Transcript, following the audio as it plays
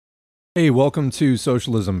Hey, welcome to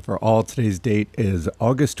Socialism for All. Today's date is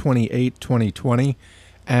August 28, 2020,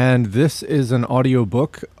 and this is an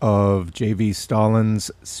audiobook of J.V.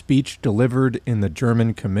 Stalin's speech delivered in the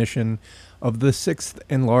German Commission of the Sixth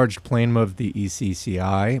Enlarged Plenum of the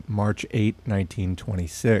E.C.C.I., March 8,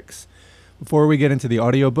 1926. Before we get into the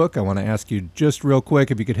audiobook, I want to ask you just real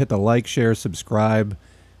quick if you could hit the like, share, subscribe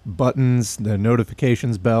buttons, the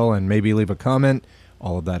notifications bell, and maybe leave a comment.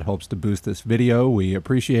 All of that helps to boost this video. We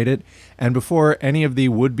appreciate it. And before any of the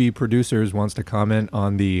would-be producers wants to comment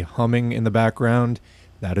on the humming in the background,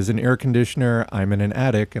 that is an air conditioner. I'm in an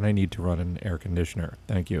attic and I need to run an air conditioner.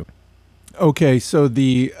 Thank you. Okay, so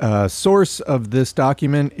the source of this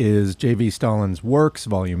document is J.V. Stalin's Works,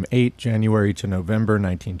 Volume 8, January to November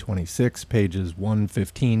 1926, pages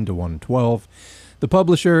 115 to 112. The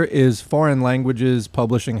publisher is Foreign Languages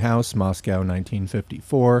Publishing House, Moscow,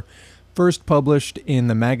 1954. First published in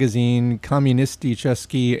the magazine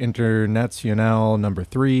Kommunisticheski International number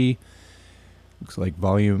 3, looks like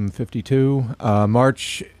volume 52,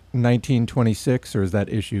 March 1926, or is that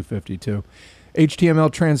issue 52?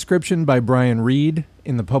 HTML transcription by Brian Reed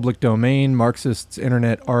in the public domain, Marxist's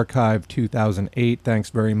Internet Archive 2008. Thanks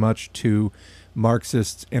very much to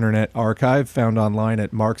Marxist's Internet Archive, found online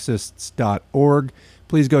at marxists.org.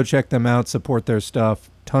 Please go check them out, support their stuff.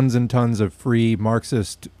 Tons and tons of free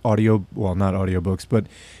Marxist audio, well, not audiobooks, but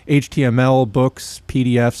HTML books,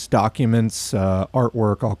 PDFs, documents,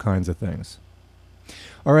 artwork, all kinds of things.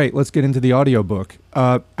 All right, let's get into the audiobook.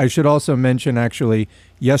 I should also mention, actually,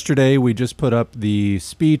 yesterday we just put up the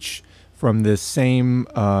speech from this same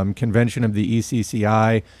convention of the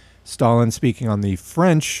E.C.C.I., Stalin speaking on the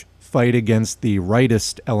French fight against the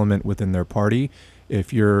rightist element within their party.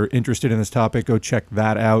 If you're interested in this topic, go check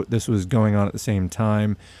that out. This was going on at the same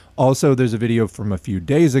time. Also, there's a video from a few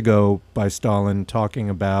days ago by Stalin talking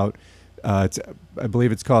about, I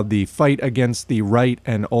believe it's called The Fight Against the Right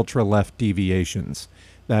and Ultra-Left Deviations.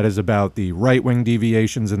 That is about the right-wing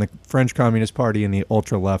deviations in the French Communist Party and the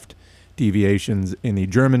ultra-left deviations in the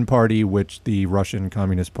German Party, which the Russian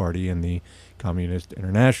Communist Party and the Communist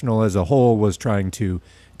International as a whole was trying to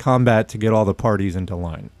combat to get all the parties into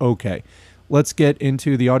line. Okay. Let's get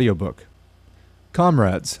into the audiobook.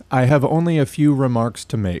 Comrades, I have only a few remarks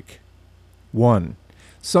to make. 1.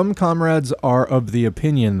 Some comrades are of the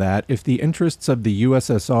opinion that, if the interests of the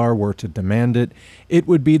USSR were to demand it, it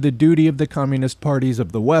would be the duty of the communist parties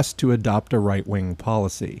of the West to adopt a right-wing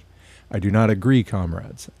policy. I do not agree,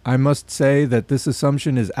 comrades. I must say that this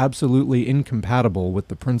assumption is absolutely incompatible with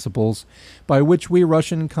the principles by which we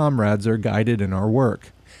Russian comrades are guided in our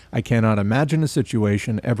work. I cannot imagine a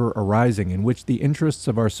situation ever arising in which the interests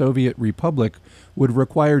of our Soviet Republic would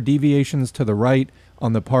require deviations to the right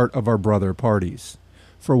on the part of our brother parties.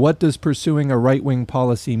 For what does pursuing a right-wing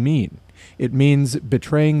policy mean? It means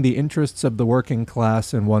betraying the interests of the working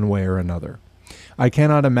class in one way or another. I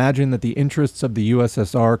cannot imagine that the interests of the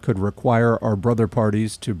USSR could require our brother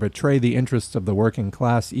parties to betray the interests of the working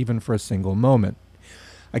class even for a single moment.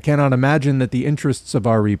 I cannot imagine that the interests of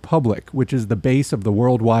our republic, which is the base of the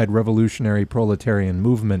worldwide revolutionary proletarian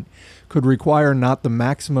movement, could require not the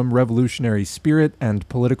maximum revolutionary spirit and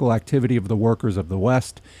political activity of the workers of the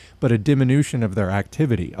West, but a diminution of their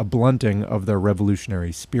activity, a blunting of their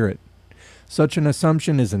revolutionary spirit. Such an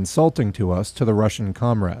assumption is insulting to us, to the Russian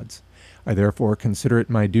comrades. I therefore consider it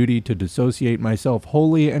my duty to dissociate myself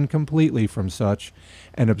wholly and completely from such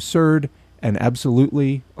an absurd and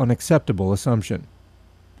absolutely unacceptable assumption.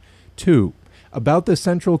 2. About the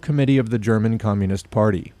Central Committee of the German Communist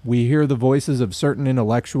Party. We hear the voices of certain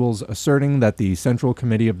intellectuals asserting that the Central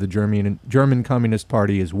Committee of the German Communist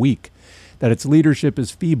Party is weak, that its leadership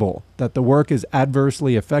is feeble, that the work is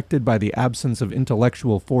adversely affected by the absence of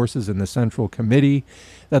intellectual forces in the Central Committee,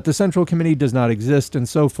 that the Central Committee does not exist, and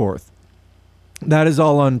so forth. That is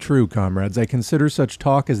all untrue, comrades. I consider such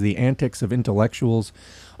talk as the antics of intellectuals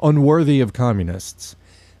unworthy of communists.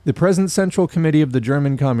 The present Central Committee of the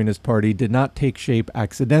German Communist Party did not take shape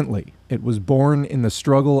accidentally. It was born in the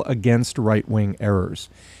struggle against right-wing errors.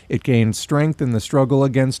 It gained strength in the struggle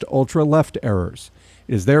against ultra-left errors.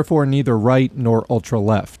 It is therefore neither right nor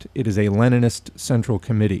ultra-left. It is a Leninist Central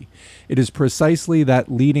Committee. It is precisely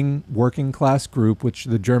that leading working-class group which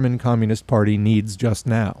the German Communist Party needs just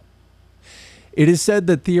now. It is said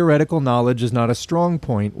that theoretical knowledge is not a strong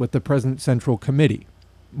point with the present Central Committee.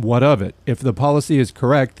 What of it? If the policy is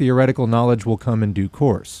correct, theoretical knowledge will come in due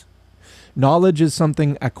course. Knowledge is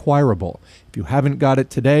something acquirable. If you haven't got it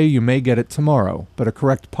today, you may get it tomorrow. But a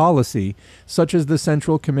correct policy, such as the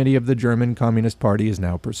Central Committee of the German Communist Party is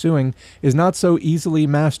now pursuing, is not so easily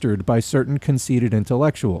mastered by certain conceited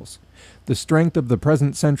intellectuals. The strength of the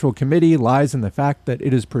present Central Committee lies in the fact that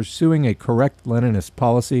it is pursuing a correct Leninist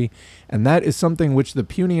policy, and that is something which the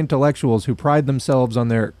puny intellectuals who pride themselves on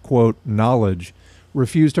their, quote, knowledge,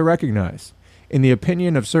 refuse to recognize. In the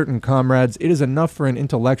opinion of certain comrades, it is enough for an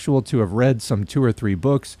intellectual to have read some 2 or 3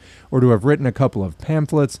 books, or to have written a couple of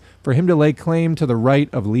pamphlets, for him to lay claim to the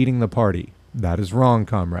right of leading the party. That is wrong,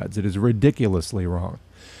 comrades. It is ridiculously wrong.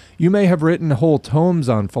 You may have written whole tomes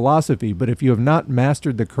on philosophy, but if you have not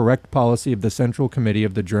mastered the correct policy of the Central Committee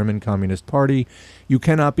of the German Communist Party, you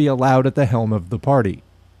cannot be allowed at the helm of the party.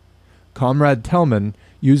 Comrade Tellman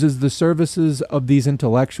uses the services of these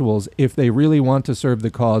intellectuals if they really want to serve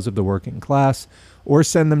the cause of the working class, or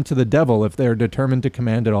send them to the devil if they are determined to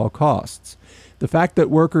command at all costs. The fact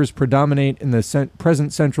that workers predominate in the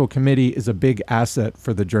present Central Committee is a big asset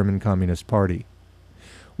for the German Communist Party.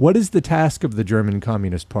 What is the task of the German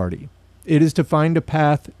Communist Party? It is to find a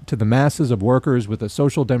path to the masses of workers with a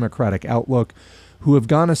social democratic outlook who have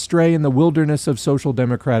gone astray in the wilderness of social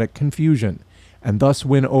democratic confusion, and thus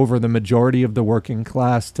win over the majority of the working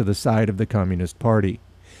class to the side of the Communist Party.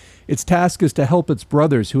 Its task is to help its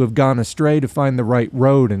brothers who have gone astray to find the right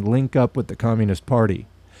road and link up with the Communist Party.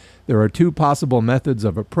 There are 2 possible methods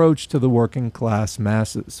of approach to the working class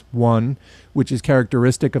masses. One, which is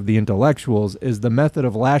characteristic of the intellectuals, is the method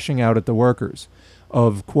of lashing out at the workers,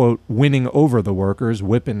 of, quote, winning over the workers,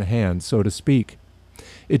 whip in hand, so to speak.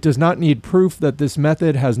 It does not need proof that this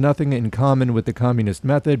method has nothing in common with the communist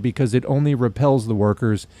method because it only repels the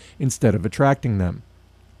workers instead of attracting them.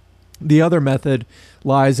 The other method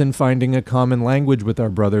lies in finding a common language with our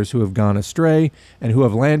brothers who have gone astray and who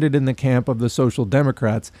have landed in the camp of the Social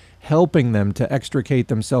Democrats, helping them to extricate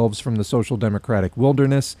themselves from the social democratic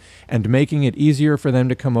wilderness and making it easier for them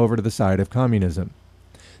to come over to the side of communism.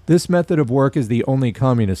 This method of work is the only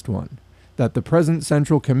communist one. That the present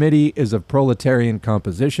Central Committee is of proletarian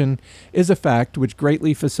composition is a fact which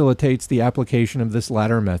greatly facilitates the application of this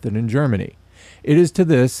latter method in Germany. It is to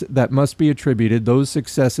this that must be attributed those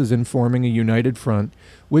successes in forming a united front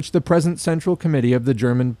which the present Central Committee of the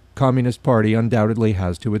German Communist Party undoubtedly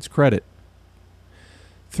has to its credit.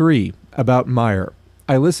 3. About Meyer.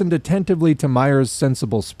 I listened attentively to Meyer's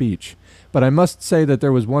sensible speech, but I must say that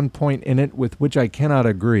there was one point in it with which I cannot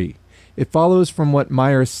agree. It follows from what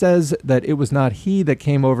Meyer says that it was not he that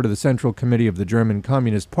came over to the Central Committee of the German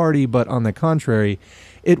Communist Party, but on the contrary,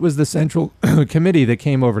 it was the Central Committee that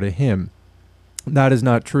came over to him. That is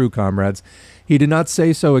not true, comrades. He did not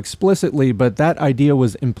say so explicitly, but that idea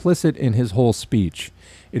was implicit in his whole speech.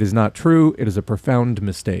 It is not true. It is a profound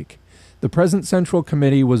mistake. The present Central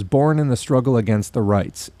Committee was born in the struggle against the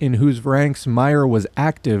rights, in whose ranks Meyer was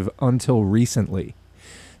active until recently.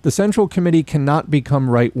 The Central Committee cannot become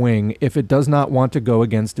right-wing if it does not want to go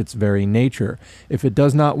against its very nature, if it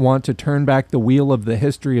does not want to turn back the wheel of the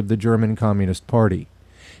history of the German Communist Party.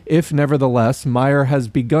 If, nevertheless, Meyer has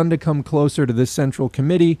begun to come closer to this Central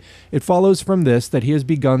Committee, it follows from this that he has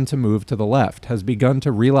begun to move to the left, has begun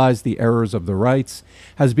to realize the errors of the rights,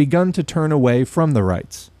 has begun to turn away from the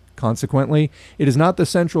rights. Consequently, it is not the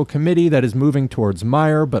Central Committee that is moving towards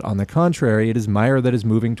Meyer, but on the contrary, it is Meyer that is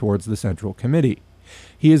moving towards the Central Committee.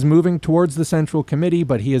 He is moving towards the Central Committee,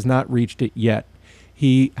 but he has not reached it yet.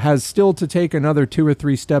 He has still to take another 2 or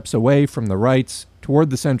 3 steps away from the rights toward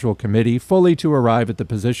the Central Committee, fully to arrive at the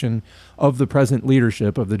position of the present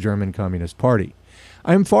leadership of the German Communist Party.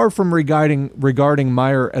 I am far from regarding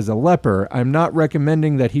Meyer as a leper. I am not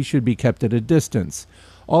recommending that he should be kept at a distance.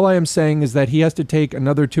 All I am saying is that he has to take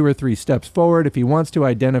another 2 or 3 steps forward if he wants to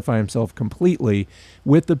identify himself completely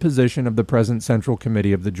with the position of the present Central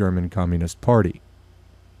Committee of the German Communist Party.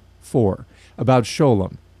 4. About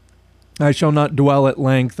Scholem. I shall not dwell at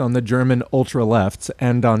length on the German ultra-lefts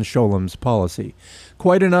and on Scholem's policy.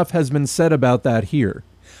 Quite enough has been said about that here.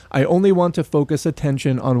 I only want to focus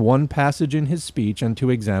attention on one passage in his speech and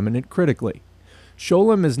to examine it critically.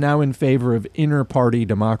 Scholem is now in favor of inter-party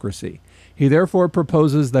democracy. He therefore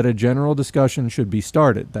proposes that a general discussion should be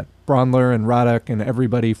started, that Brandler and Radek and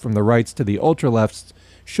everybody from the rights to the ultra-lefts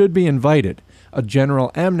should be invited, a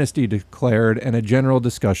general amnesty declared, and a general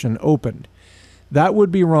discussion opened. That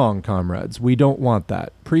would be wrong, comrades. We don't want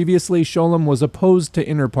that. Previously, Scholem was opposed to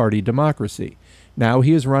inter-party democracy. Now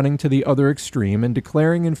he is running to the other extreme and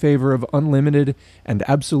declaring in favor of unlimited and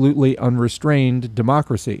absolutely unrestrained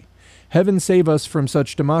democracy. Heaven save us from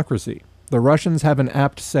such democracy. The Russians have an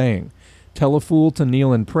apt saying, "Tell a fool to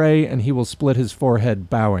kneel and pray, and he will split his forehead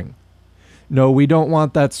bowing." No, we don't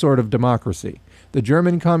want that sort of democracy. The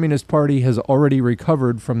German Communist Party has already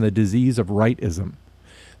recovered from the disease of rightism.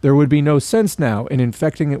 There would be no sense now in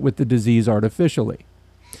infecting it with the disease artificially.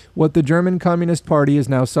 What the German Communist Party is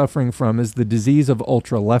now suffering from is the disease of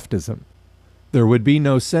ultra-leftism. There would be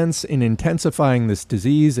no sense in intensifying this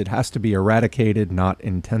disease. It has to be eradicated, not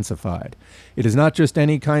intensified. It is not just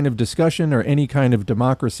any kind of discussion or any kind of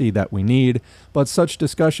democracy that we need, but such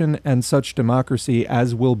discussion and such democracy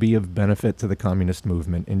as will be of benefit to the communist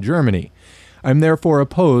movement in Germany. I am therefore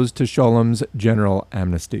opposed to Schollem's general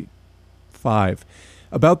amnesty. 5.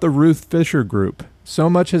 About the Ruth Fisher Group. So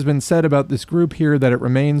much has been said about this group here that it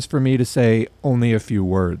remains for me to say only a few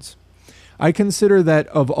words. I consider that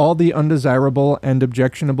of all the undesirable and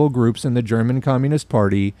objectionable groups in the German Communist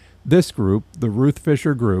Party, this group, the Ruth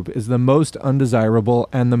Fisher Group, is the most undesirable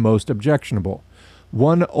and the most objectionable.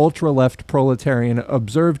 One ultra-left proletarian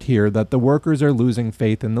observed here that the workers are losing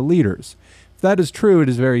faith in the leaders. If that is true, it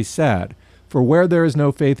is very sad, for where there is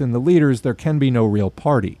no faith in the leaders, there can be no real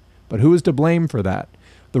party. But who is to blame for that?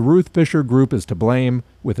 The Ruth Fisher Group is to blame,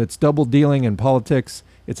 with its double-dealing in politics,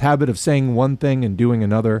 its habit of saying one thing and doing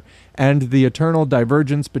another, and the eternal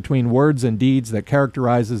divergence between words and deeds that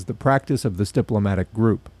characterizes the practice of this diplomatic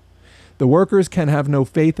group. The workers can have no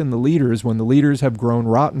faith in the leaders when the leaders have grown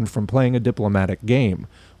rotten from playing a diplomatic game,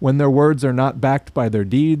 when their words are not backed by their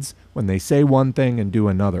deeds, when they say one thing and do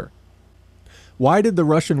another. Why did the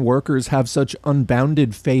Russian workers have such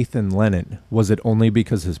unbounded faith in Lenin? Was it only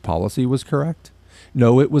because his policy was correct?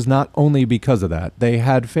 No, it was not only because of that. They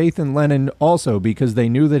had faith in Lenin also because they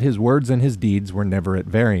knew that his words and his deeds were never at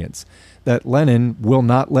variance, that Lenin will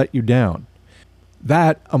not let you down.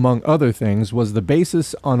 That, among other things, was the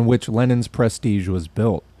basis on which Lenin's prestige was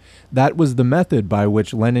built. That was the method by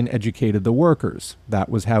which Lenin educated the workers. That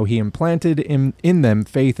was how he implanted in them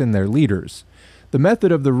faith in their leaders. The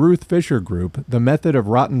method of the Ruth Fisher Group, the method of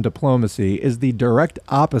rotten diplomacy, is the direct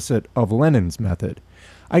opposite of Lenin's method.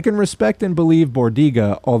 I can respect and believe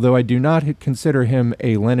Bordiga, although I do not consider him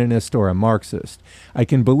a Leninist or a Marxist. I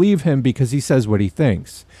can believe him because he says what he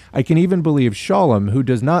thinks. I can even believe Schollem, who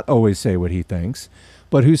does not always say what he thinks,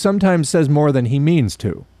 but who sometimes says more than he means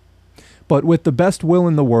to. But with the best will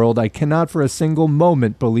in the world, I cannot for a single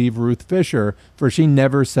moment believe Ruth Fisher, for she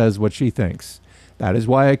never says what she thinks. That is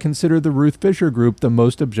why I consider the Ruth Fisher Group the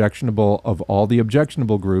most objectionable of all the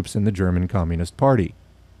objectionable groups in the German Communist Party.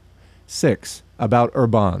 6. About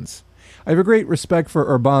Urbans. I have a great respect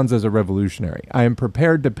for Urbans as a revolutionary. I am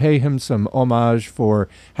prepared to pay him some homage for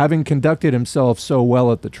having conducted himself so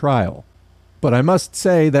well at the trial. But I must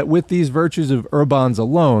say that with these virtues of Urbans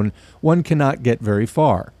alone, one cannot get very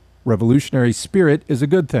far. Revolutionary spirit is a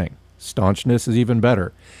good thing. Staunchness is even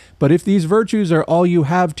better. But if these virtues are all you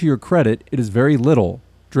have to your credit, it is very little,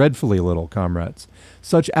 dreadfully little, comrades.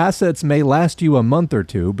 Such assets may last you a month or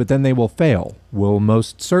two, but then they will fail, will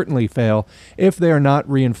most certainly fail, if they are not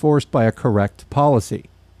reinforced by a correct policy.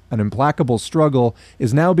 An implacable struggle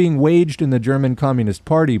is now being waged in the German Communist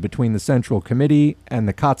Party between the Central Committee and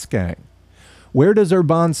the Katzgang. Where does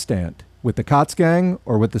Urbans stand? With the Katzgang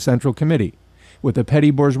or with the Central Committee? With the petty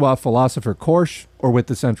bourgeois philosopher Korsch or with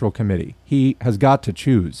the Central Committee? He has got to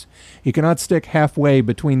choose. He cannot stick halfway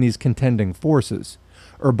between these contending forces.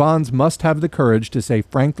 Urbans must have the courage to say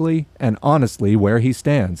frankly and honestly where he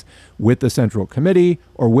stands, with the Central Committee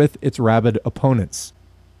or with its rabid opponents.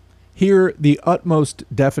 Here, the utmost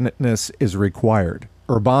definiteness is required.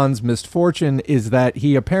 Urbans' misfortune is that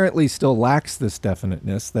he apparently still lacks this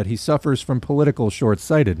definiteness, that he suffers from political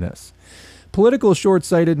short-sightedness. Political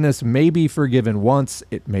short-sightedness may be forgiven once,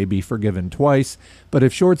 it may be forgiven twice, but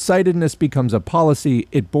if short-sightedness becomes a policy,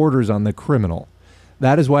 it borders on the criminal.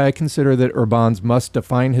 That is why I consider that Urbans must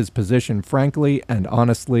define his position frankly and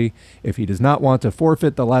honestly if he does not want to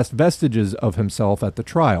forfeit the last vestiges of himself at the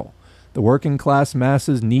trial. The working class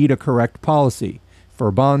masses need a correct policy. If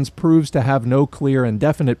Urbans proves to have no clear and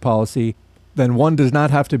definite policy, then one does not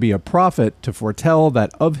have to be a prophet to foretell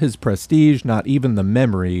that of his prestige not even the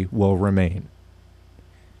memory will remain.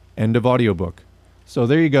 End of audiobook. So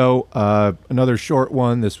there you go, another short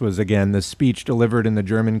one. This was, again, the speech delivered in the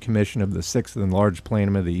German Commission of the Sixth Enlarged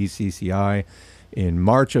Plenum of the E.C.C.I. in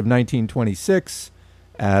March of 1926,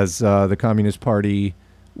 as the Communist Party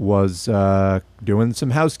was doing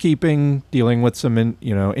some housekeeping, dealing with some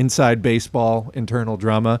inside baseball, internal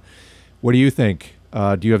drama. What do you think?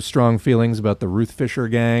 Do you have strong feelings about the Ruth Fisher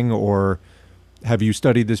gang, or have you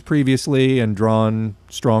studied this previously and drawn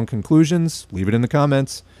strong conclusions? Leave it in the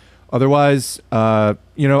comments. Otherwise, I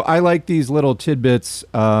like these little tidbits.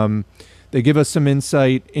 They give us some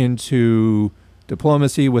insight into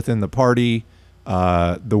diplomacy within the party,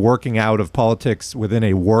 the working out of politics within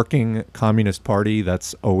a working communist party.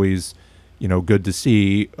 That's always, good to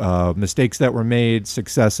see. Mistakes that were made,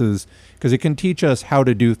 successes, because it can teach us how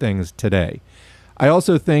to do things today. I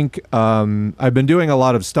also think I've been doing a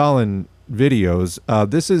lot of Stalin videos.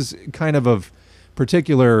 This is kind of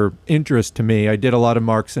particular interest to me. I did a lot of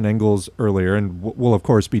Marx and Engels earlier, and we'll of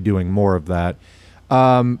course be doing more of that.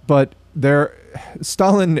 But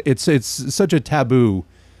Stalin, it's such a taboo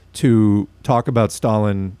to talk about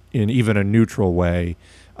Stalin in even a neutral way.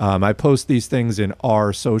 I post these things in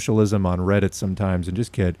R Socialism on Reddit sometimes and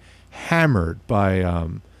just get hammered by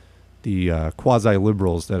the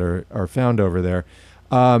quasi-liberals that are found over there.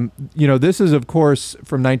 This is, of course,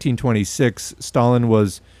 from 1926. Stalin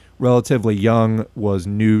was relatively young, was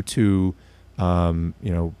new to,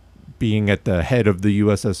 being at the head of the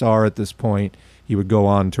USSR at this point. He would go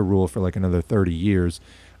on to rule for like another 30 years.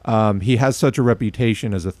 He has such a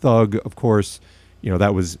reputation as a thug, of course.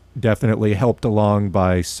 That was definitely helped along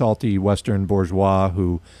by salty Western bourgeois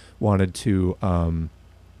who wanted to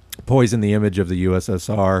poison the image of the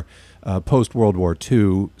USSR post-World War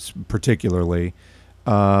II, particularly.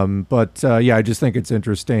 I just think it's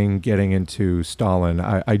interesting getting into Stalin.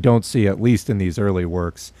 I don't see, at least in these early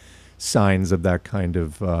works, signs of that kind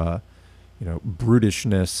of,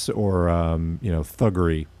 brutishness or,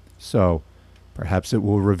 thuggery. So perhaps it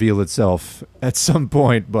will reveal itself at some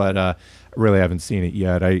point, but I really haven't seen it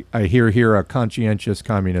yet. I hear here a conscientious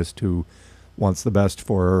communist who wants the best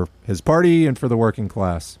for his party and for the working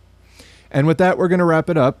class. And with that, we're going to wrap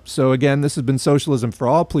it up. So again, this has been Socialism for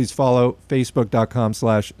All. Please follow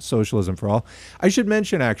facebook.com/Socialism for All. I should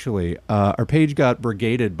mention, actually, our page got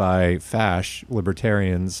brigaded by fash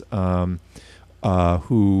libertarians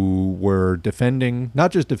who were defending,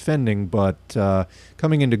 not just defending, but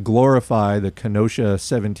coming in to glorify the Kenosha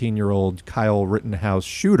 17-year-old Kyle Rittenhouse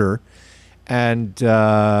shooter. And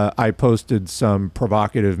I posted some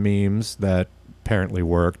provocative memes that apparently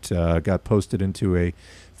worked, got posted into a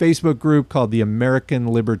Facebook group called the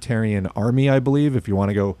American Libertarian Army, I believe, if you want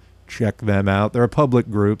to go check them out. They're a public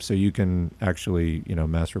group, so you can actually,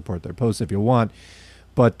 mass report their posts if you want.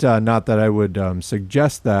 But not that I would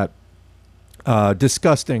suggest that.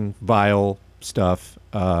 Disgusting, vile stuff.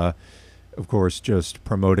 Of course, just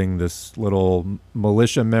promoting this little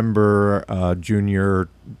militia member, junior,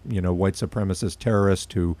 white supremacist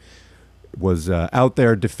terrorist who was out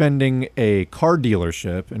there defending a car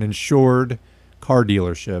dealership, an insured car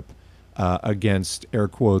dealership, against, air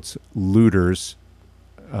quotes, looters.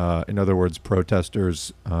 In other words,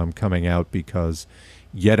 protesters coming out because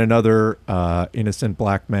yet another innocent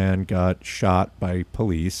black man got shot by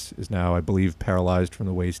police, is now, I believe, paralyzed from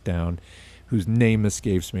the waist down, whose name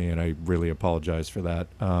escapes me, and I really apologize for that.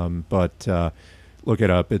 But look it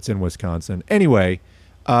up. It's in Wisconsin. Anyway,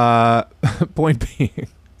 point being,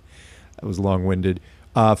 that was long-winded.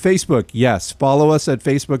 Facebook, yes. Follow us at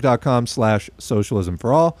facebook.com/Socialism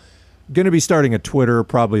for All. Going to be starting a Twitter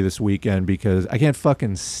probably this weekend because I can't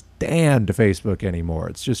fucking stand Facebook anymore.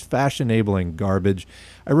 It's just fashion-enabling garbage.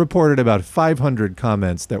 I reported about 500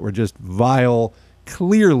 comments that were just vile,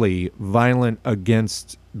 clearly violent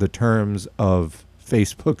against the terms of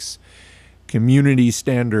Facebook's community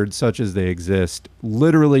standards such as they exist.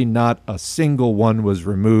 Literally not a single one was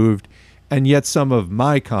removed, and yet some of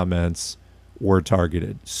my comments were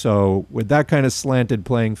targeted. So with that kind of slanted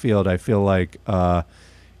playing field, I feel like other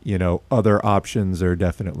options are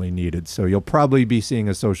definitely needed. So you'll probably be seeing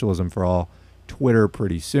a Socialism for All Twitter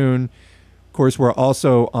pretty soon. Of course, we're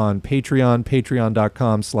also on Patreon,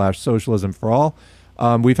 patreon.com/Socialism for All.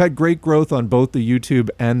 We've had great growth on both the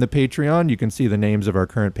YouTube and the Patreon. You can see the names of our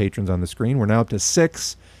current patrons on the screen. We're now up to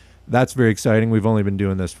 6. That's very exciting. We've only been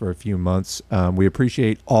doing this for a few months. We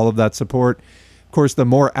appreciate all of that support. Of course, the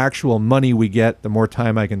more actual money we get, the more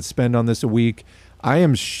time I can spend on this a week. I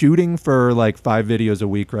am shooting for like 5 videos a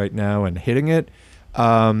week right now and hitting it.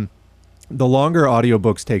 The longer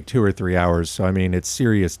audiobooks take 2 or 3 hours. So, I mean, it's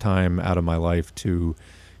serious time out of my life to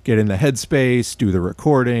get in the headspace, do the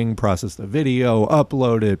recording, process the video,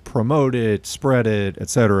 upload it, promote it, spread it,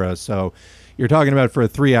 etc. So you're talking about, for a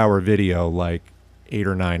 3-hour video, like 8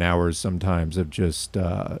 or 9 hours sometimes of just,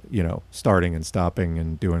 starting and stopping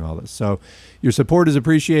and doing all this. So your support is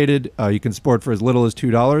appreciated. You can support for as little as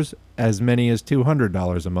 $2, as many as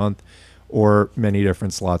 $200 a month, or many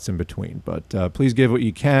different slots in between. But please give what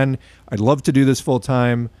you can. I'd love to do this full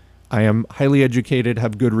time. I am highly educated,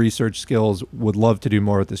 have good research skills, would love to do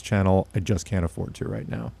more with this channel. I just can't afford to right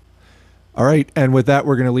now. All right, and with that,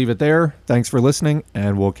 we're going to leave it there. Thanks for listening,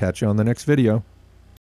 and we'll catch you on the next video.